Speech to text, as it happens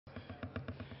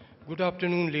Good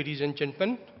afternoon, ladies and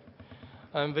gentlemen.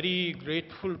 I'm very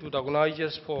grateful to the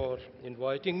organizers for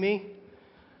inviting me,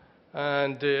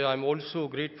 and I'm also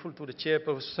grateful to the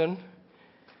chairperson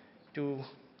to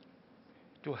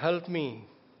help me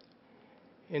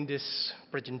in this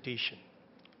presentation.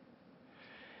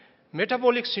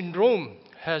 Metabolic syndrome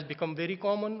has become very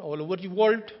common all over the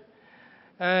world,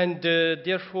 and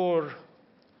therefore,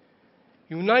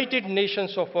 United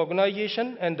Nations of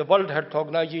Organization and the World Health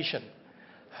Organization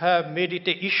have made it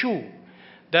an issue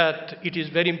that it is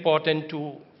very important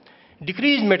to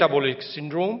decrease metabolic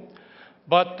syndrome,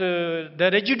 but the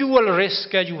residual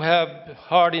risk, as you have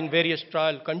heard in various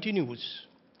trials, continues.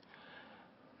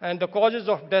 And the causes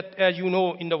of death, as you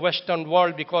know, in the Western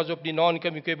world because of the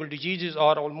non-communicable diseases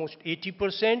are almost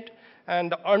 80%,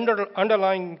 and the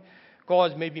underlying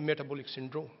cause may be metabolic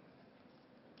syndrome.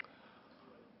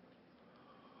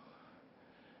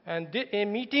 And a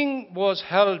meeting was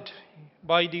held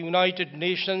by the United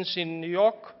Nations in New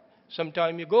York some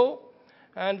time ago,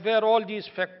 and where all these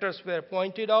factors were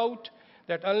pointed out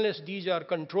that unless these are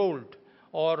controlled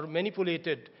or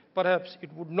manipulated, perhaps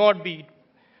it would not be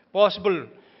possible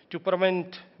to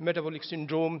prevent metabolic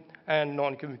syndrome and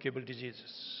non-communicable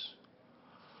diseases.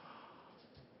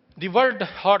 The World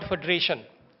Heart Federation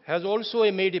has also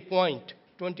made a point,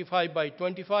 25 by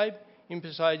 25,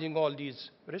 emphasizing all these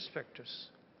risk factors.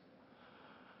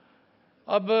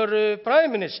 Our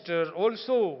Prime Minister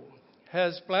also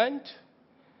has planned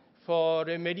for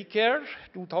a Medicare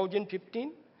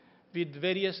 2015 with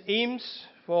various aims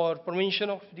for prevention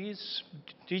of these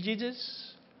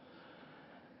diseases.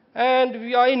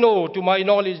 And I know, to my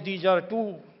knowledge, these are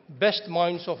two best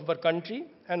minds of our country,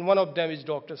 and one of them is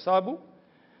Dr. Sabu.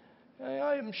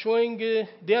 I am showing,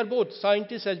 they are both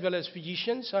scientists as well as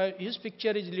physicians. His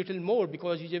picture is a little more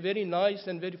because he's a very nice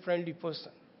and very friendly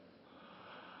person.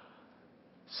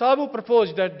 Sabu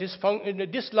proposed that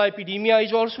dyslipidemia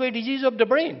is also a disease of the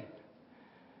brain.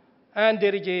 And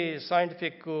there is a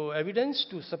scientific evidence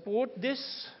to support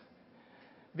this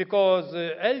because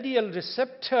LDL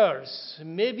receptors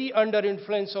may be under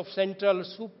influence of central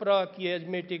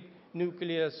suprachiasmatic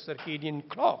nucleus circadian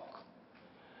clock.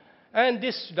 And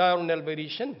this diurnal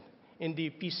variation in the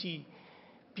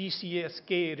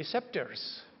PCSK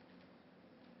receptors.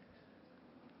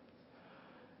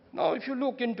 Now, if you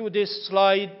look into this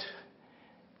slide,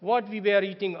 what we were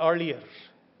eating earlier,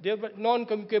 there were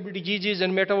non-communicable diseases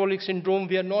and metabolic syndrome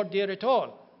were not there at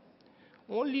all.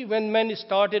 Only when men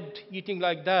started eating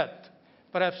like that,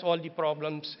 perhaps all the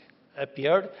problems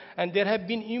appeared, and there have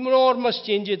been enormous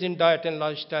changes in diet and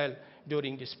lifestyle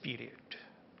during this period.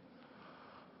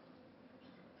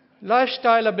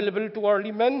 Lifestyle available to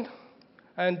early men,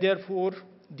 and therefore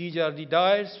these are the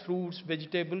diets, fruits,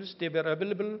 vegetables, they were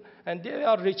available, and they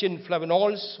are rich in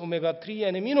flavonols, omega-3,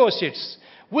 and amino acids,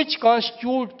 which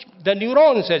constitute the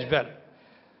neurons as well.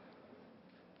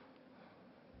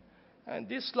 And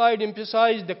this slide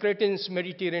emphasized the Cretan's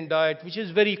Mediterranean diet, which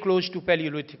is very close to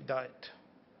Paleolithic diet.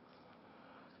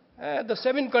 The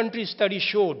 7-country study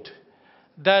showed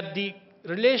that the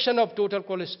relation of total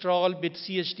cholesterol with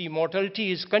CHD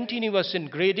mortality is continuous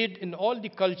and graded in all the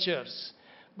cultures.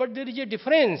 But there is a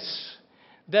difference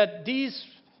that these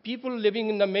people living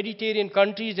in the Mediterranean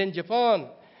countries and Japan,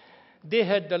 they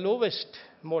had the lowest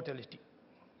mortality.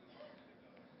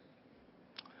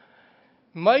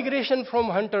 Migration from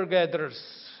hunter-gatherers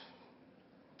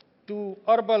to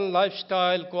urban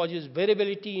lifestyle causes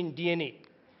variability in DNA.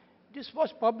 This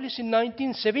was published in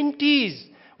 1970s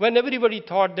when everybody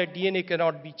thought that DNA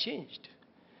cannot be changed.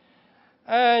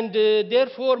 And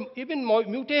therefore, even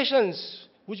mutations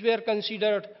which were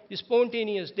considered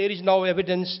spontaneous, there is now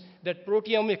evidence that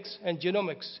proteomics and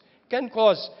genomics can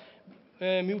cause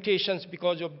mutations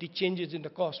because of the changes in the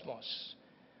cosmos.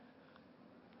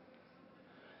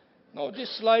 Now,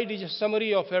 this slide is a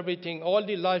summary of everything, all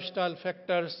the lifestyle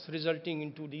factors resulting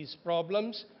into these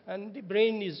problems, and the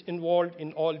brain is involved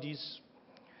in all these,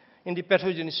 in the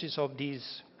pathogenesis of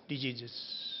these diseases.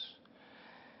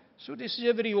 So this is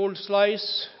a very old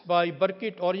slice by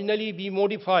Burkitt, originally be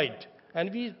modified. And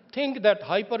we think that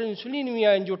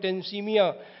hyperinsulinemia,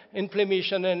 angiotensemia,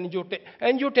 inflammation, and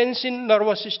angiotensin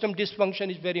nervous system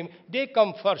dysfunction is they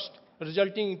come first,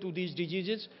 resulting into these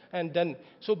diseases, and then,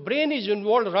 so brain is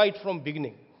involved right from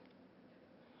beginning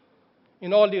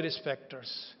in all the risk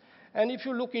factors. And if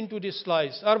you look into this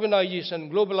slides,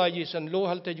 urbanization, globalization, low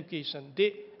health education,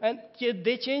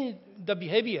 they change the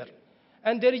behavior.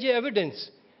 And there is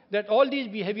evidence that all these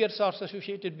behaviors are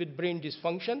associated with brain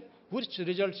dysfunction, which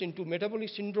results into metabolic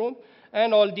syndrome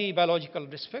and all the biological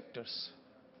risk factors.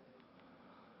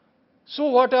 So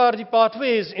what are the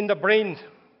pathways in the brain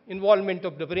involvement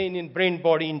of the brain in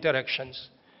brain-body interactions.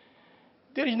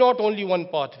 There is not only one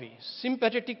pathway.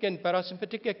 Sympathetic and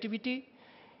parasympathetic activity,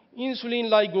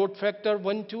 insulin-like growth factor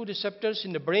 1-2 receptors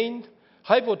in the brain,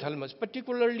 hypothalamus,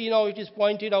 particularly now it is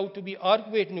pointed out to be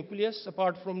arcuate nucleus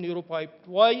apart from neuropiled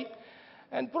Y,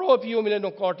 and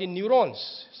pro-piomelanocortin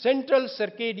neurons, central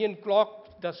circadian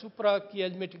clock, the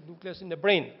suprachiasmatic nucleus in the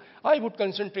brain. I would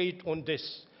concentrate on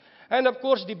this. And of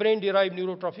course, the brain-derived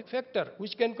neurotrophic factor,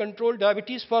 which can control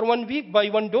diabetes for 1 week by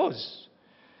 1 dose.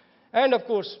 And of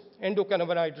course,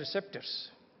 endocannabinoid receptors.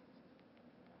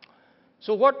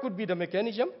 So what could be the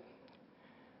mechanism?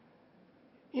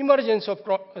 Emergence of,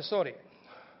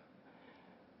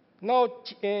 Now,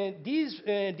 these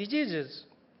diseases,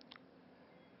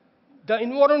 the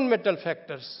environmental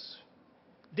factors,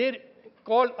 they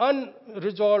call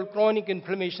unresolved chronic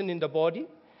inflammation in the body,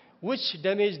 which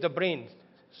damage the brain,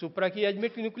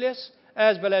 suprachiasmatic nucleus,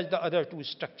 as well as the other 2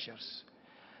 structures.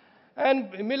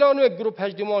 And Milano group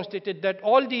has demonstrated that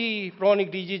all the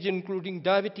chronic diseases, including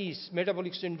diabetes,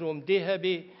 metabolic syndrome, they have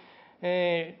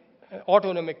a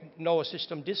autonomic nervous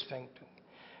system dysfunction.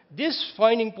 This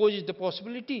finding poses the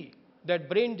possibility that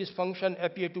brain dysfunction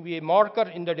appear to be a marker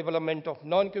in the development of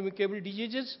non-communicable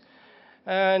diseases.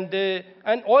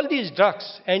 And all these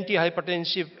drugs,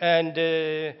 antihypertensive and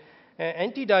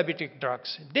anti-diabetic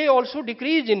drugs, they also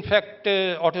decrease, in fact,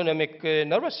 autonomic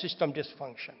nervous system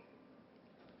dysfunction.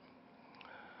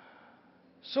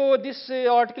 So this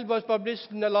article was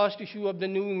published in the last issue of the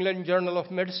New England Journal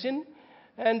of Medicine,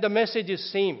 and the message is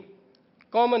same.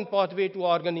 Common pathway to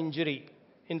organ injury,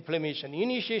 inflammation,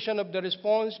 initiation of the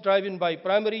response driven by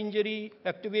primary injury,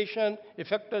 activation,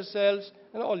 effector cells,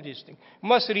 and all these things.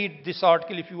 Must read this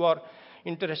article if you are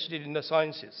interested in the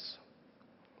sciences.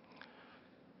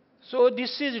 So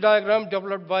this is a diagram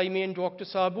developed by me and Dr.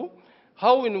 Sabu,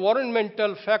 how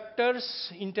environmental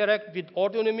factors interact with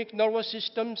autonomic nervous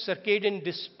system, circadian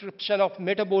description of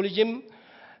metabolism,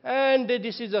 and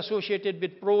this is associated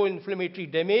with pro-inflammatory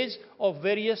damage of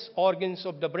various organs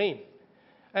of the brain.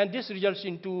 And this results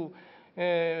into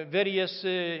various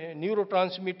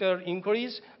neurotransmitter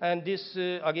increase, and this,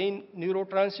 again,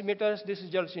 neurotransmitters, this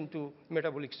results into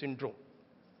metabolic syndrome.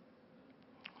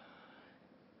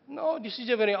 Now, this is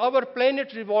our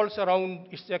planet revolves around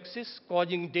its axis,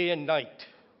 causing day and night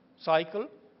cycle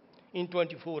in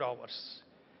 24 hours.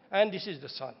 And this is the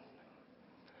sun.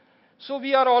 So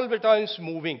we are all the times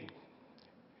moving.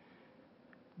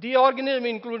 The organism,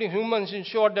 including humans,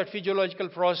 ensure that physiological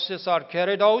processes are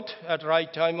carried out at the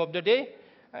right time of the day.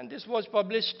 And this was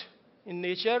published in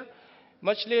Nature.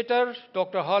 Much later,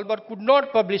 Dr. Halberg could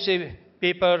not publish a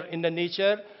paper in the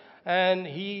Nature, and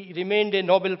he remained a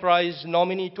Nobel Prize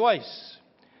nominee twice.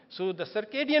 So the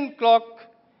circadian clock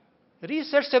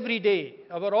resets every day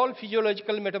our all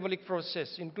physiological metabolic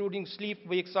process, including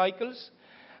sleep-wake cycles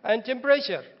and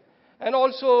temperature, and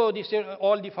also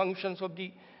all the functions of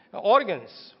the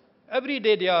organs. Every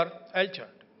day they are altered.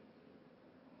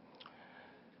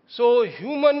 So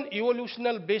human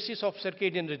evolutional basis of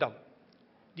circadian rhythm.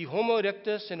 The Homo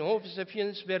erectus and Homo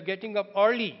sapiens were getting up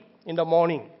early in the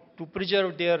morning to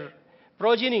preserve their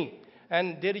progeny,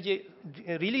 and there is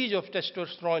a release of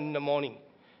testosterone in the morning.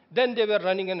 Then they were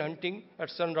running and hunting at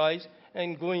sunrise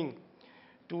and going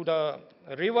to the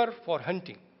river for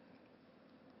hunting.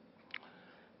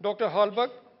 Dr. Halberg,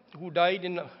 who died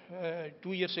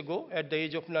 2 years ago at the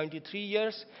age of 93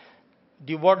 years,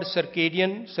 the word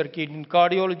circadian, circadian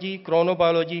cardiology,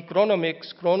 chronobiology,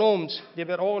 chronomics, chronomes, they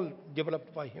were all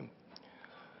developed by him.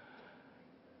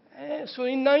 So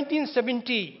in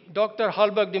 1970, Dr.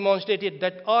 Halberg demonstrated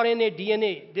that RNA,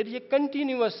 DNA, there is a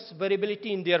continuous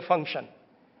variability in their function.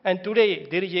 And today,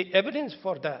 there is evidence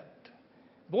for that.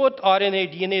 Both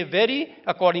RNA, DNA vary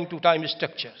according to time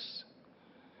structures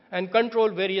and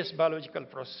control various biological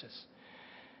processes.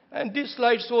 And this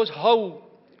slide shows how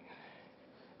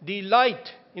the light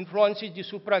influences the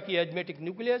suprachiasmatic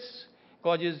nucleus,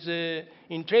 causes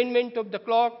entrainment of the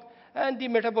clock, and the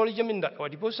metabolism in the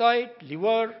adipocyte,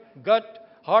 liver, gut,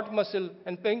 heart muscle,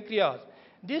 and pancreas.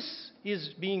 This is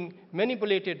being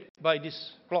manipulated by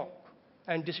this clock,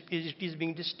 and it is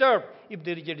being disturbed if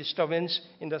there is a disturbance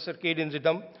in the circadian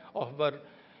rhythm of our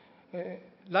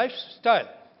lifestyle.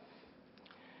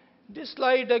 This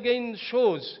slide again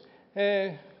shows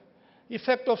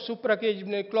effect of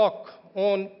suprachiasmatic clock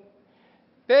on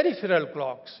peripheral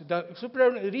clocks. The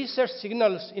resets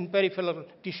signals in peripheral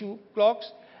tissue clocks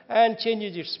and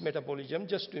changes its metabolism,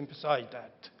 just to emphasize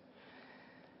that.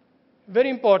 Very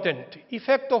important,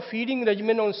 effect of feeding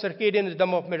regimen on circadian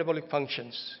rhythm of metabolic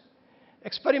functions.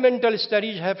 Experimental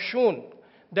studies have shown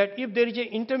that if there is an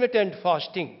intermittent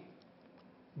fasting,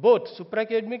 Both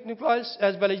suprachiasmatic nucleus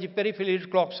as well as the peripheral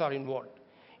clocks are involved.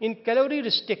 In calorie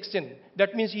restriction,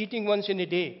 that means eating once in a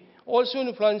day, also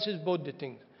influences both the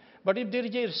things. But if there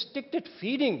is a restricted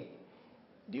feeding,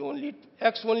 the only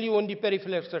acts only on the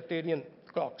peripheral circadian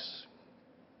clocks.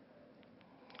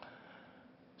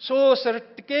 So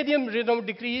circadian rhythm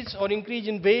decrease or increase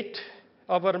in weight,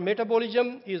 our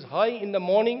metabolism is high in the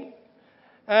morning,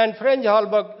 and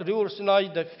FUNCTION-Halberg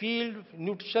revolutionized the field of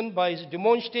nutrition by his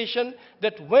demonstration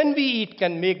that when we eat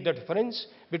can make the difference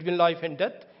between life and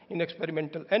death in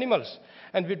experimental animals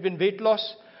and between weight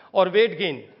loss or weight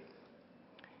gain.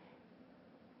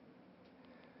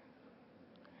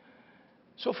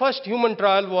 So first human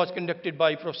trial was conducted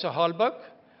by Professor Halberg,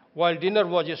 while dinner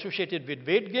was associated with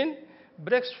weight gain,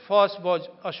 breakfast was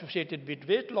associated with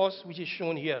weight loss, which is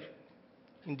shown here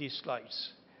in these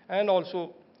slides, and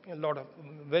also a lot of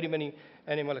very many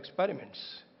animal experiments.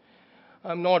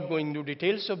 I'm not going into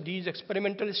details of these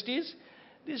experimental studies.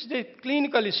 This is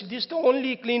the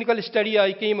only clinical study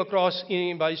I came across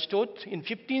by Stott in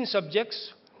 15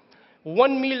 subjects.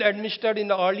 One meal administered in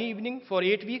the early evening for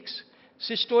 8 weeks.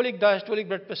 Systolic, diastolic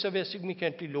blood pressure were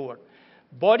significantly lowered.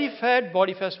 Body fat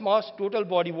mass, total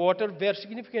body water were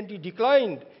significantly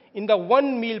declined in the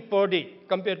 1 meal per day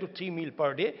compared to 3 meals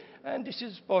per day. And this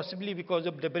is possibly because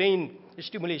of the brain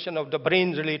stimulation of the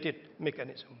brain-related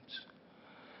mechanisms.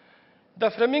 The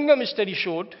Framingham study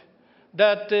showed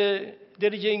that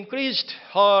there is increased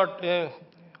heart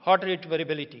rate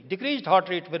variability, decreased heart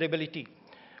rate variability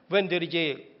when there is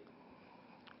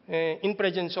in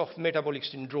presence of metabolic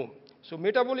syndrome. So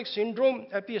metabolic syndrome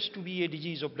appears to be a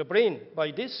disease of the brain by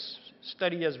this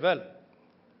study as well.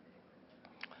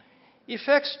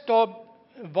 Effects of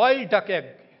wild duck egg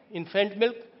infant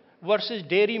milk versus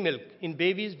dairy milk in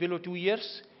babies below 2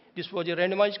 years. This was a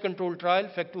randomized controlled trial,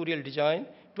 factorial design.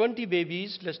 20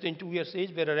 babies less than 2 years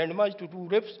age were randomized to 2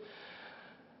 groups,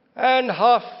 and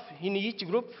half in each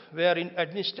group were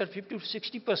administered 50 to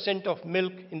 60% of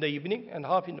milk in the evening and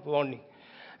half in the morning.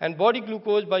 And body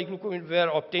glucose by glucometer were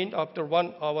obtained after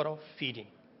 1 hour of feeding.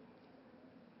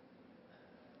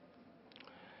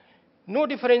 No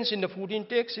difference in the food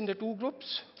intakes in the 2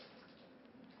 groups.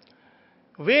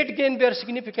 Weight gain were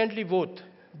significantly both,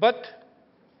 but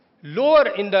lower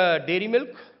in the dairy milk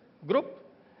group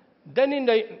than in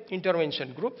the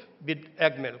intervention group with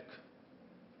egg milk.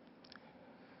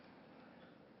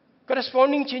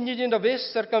 Corresponding changes in the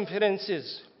waist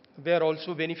circumferences were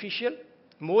also beneficial,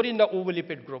 more in the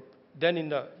ovolipid group than in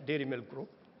the dairy milk group.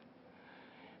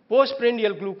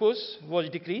 Postprandial glucose was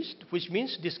decreased, which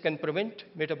means this can prevent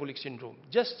metabolic syndrome.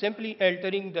 Just simply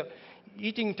altering the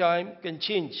eating time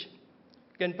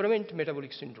can prevent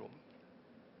metabolic syndrome.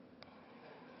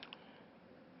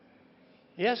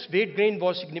 Yes, weight gain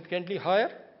was significantly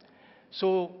higher.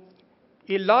 So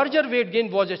a larger weight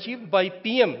gain was achieved by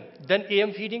PM than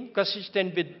AM feeding,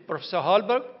 consistent with Professor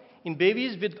Halberg. In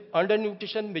babies with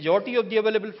undernutrition, majority of the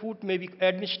available food may be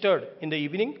administered in the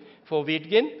evening for weight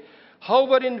gain.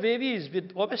 However, in babies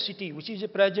with obesity, which is a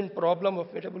present problem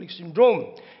of metabolic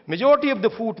syndrome, majority of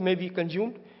the food may be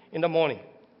consumed in the morning.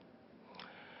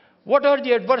 What are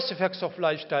the adverse effects of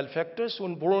lifestyle factors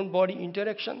on brain-body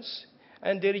interactions?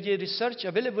 And there is a research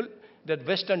available that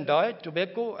Western diet,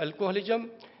 tobacco, alcoholism,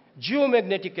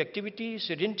 geomagnetic activity,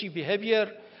 sedentary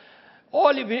behavior,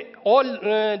 all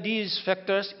these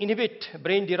factors inhibit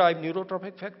brain-derived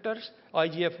neurotrophic factors,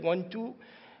 IGF-1, 2,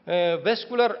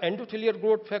 vascular endothelial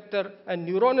growth factor, and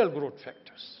neuronal growth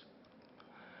factors.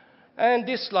 And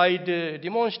this slide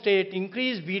demonstrates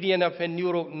increased BDNF and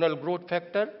neuronal growth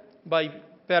factor by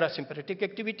parasympathetic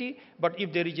activity, but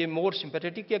if there is a more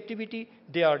sympathetic activity,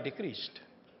 they are decreased.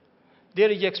 There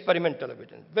is experimental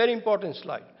evidence. Very important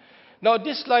slide. Now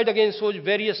this slide again shows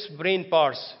various brain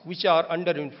parts which are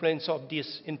under influence of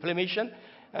this inflammation,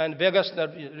 and vagus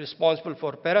nerve is responsible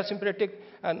for parasympathetic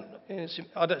and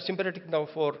other sympathetic nerve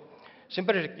for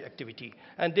sympathetic activity.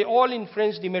 And they all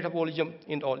influence the metabolism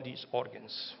in all these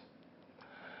organs.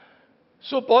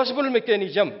 So possible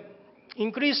mechanism: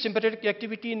 increased sympathetic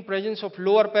activity in presence of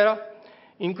lower para,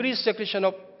 increased secretion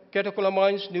of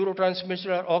catecholamines, neurotransmitters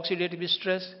are oxidative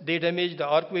stress. They damage the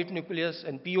arcuate nucleus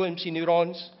and POMC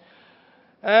neurons,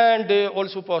 and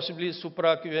also possibly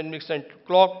suprachiasmatic central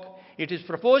clock. It is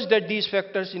proposed that these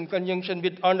factors, in conjunction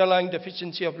with underlying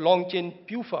deficiency of long-chain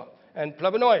PUFA and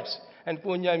flavonoids and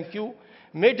coenzyme Q,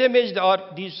 may damage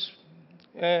these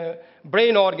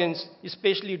brain organs,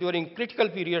 especially during critical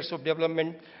periods of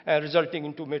development, resulting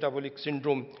into metabolic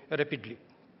syndrome rapidly.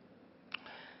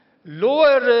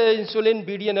 Lower insulin,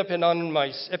 BDNF, and non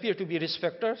mice appear to be risk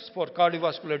factors for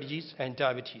cardiovascular disease and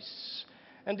diabetes.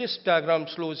 And this diagram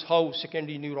shows how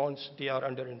secondary neurons they are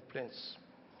under influence.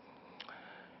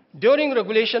 During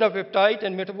regulation of peptide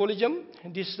and metabolism,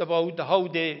 this is about how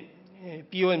the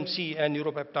POMC and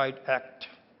neuropeptide act.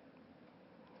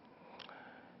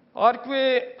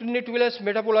 Arcuate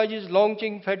metabolizes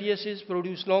long-chain fatty acids,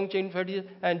 produce long-chain fatty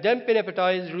acids, and dampen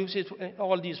appetite, reduces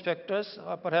all these factors,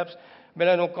 perhaps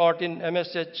melanocortin,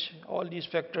 MSH, all these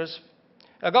factors.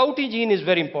 Agouti gene is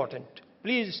very important.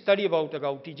 Please study about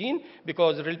agouti gene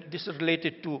because this is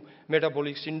related to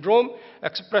metabolic syndrome.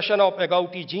 Expression of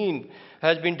agouti gene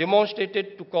has been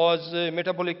demonstrated to cause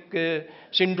metabolic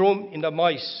syndrome in the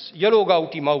mice, yellow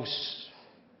gouty mouse.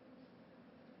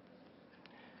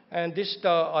 And this the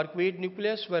arcuate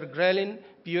nucleus where ghrelin,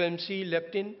 POMC,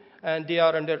 leptin, and they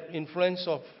are under influence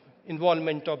of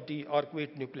involvement of the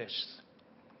arcuate nucleus.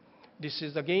 This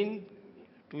is again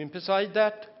to emphasize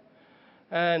that.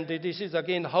 And this is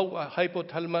again how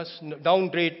hypothalamus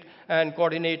downgrade and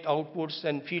coordinate outputs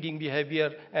and feeding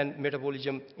behavior and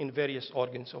metabolism in various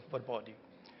organs of our body.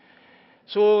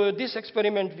 So this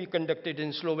experiment we conducted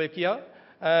in Slovakia,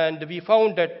 and we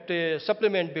found that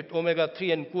supplement with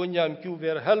omega-3 and coenzyme Q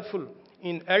were helpful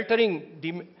in altering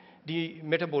the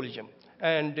metabolism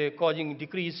and causing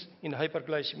decrease in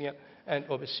hyperglycemia and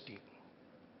obesity.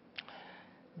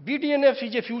 BDNF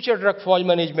is a future drug for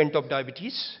management of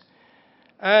diabetes.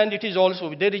 And it is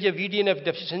also, there is a BDNF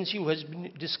deficiency who has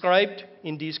been described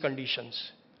in these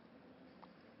conditions.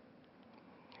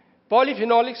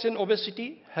 Polyphenolics in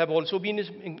obesity have also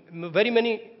been, very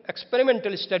many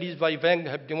experimental studies by Wang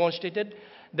have demonstrated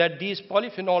that these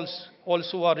polyphenols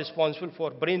also are responsible for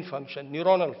brain function,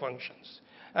 neuronal functions,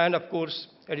 and of course,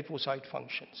 adipocyte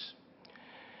functions.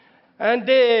 And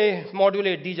they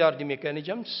modulate, these are the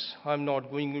mechanisms. I'm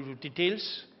not going into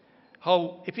details.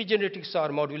 How epigenetics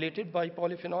are modulated by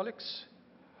polyphenolics.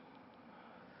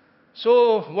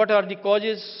 So what are the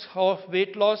causes of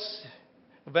weight loss?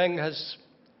 Wang has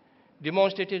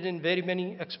demonstrated in very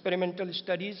many experimental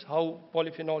studies how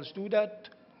polyphenols do that.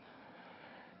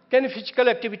 Can physical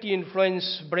activity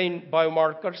influence brain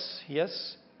biomarkers?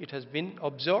 Yes, it has been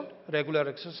observed. Regular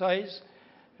exercise,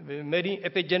 many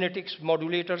epigenetics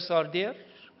modulators are there.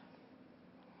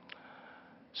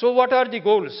 So what are the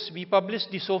goals? We published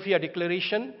the Sofia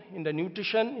Declaration in the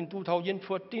Nutrition in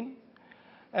 2014,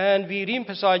 and we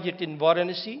re-emphasized it in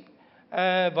Varanasi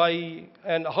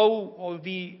and how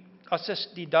we assess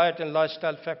the diet and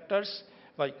lifestyle factors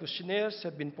by questionnaires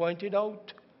have been pointed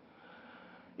out.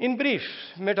 In brief,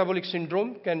 metabolic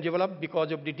syndrome can develop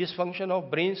because of the dysfunction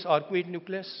of brain's arcuate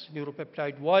nucleus,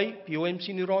 neuropeptide Y,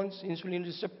 POMC neurons, insulin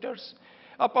receptors.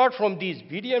 Apart from these,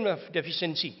 BDNF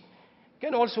deficiency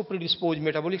can also predispose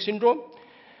metabolic syndrome,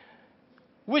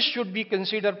 which should be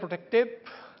considered protective,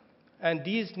 and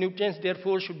these nutrients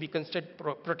therefore should be considered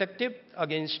protective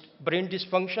against brain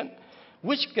dysfunction,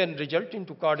 which can result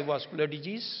into cardiovascular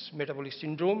disease, metabolic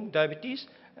syndrome, diabetes,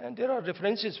 and there are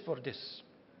references for this.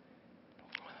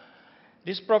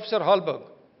 This Professor Halberg,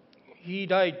 he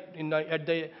died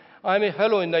I'm a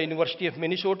fellow in the University of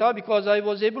Minnesota because I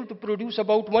was able to produce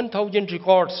about 1,000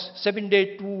 records, 7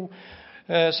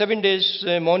 days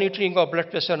monitoring of blood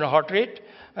pressure and heart rate,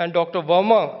 and Dr.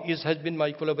 Verma has been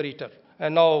my collaborator,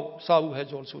 and now Sau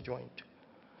has also joined.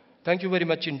 Thank you very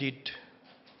much indeed.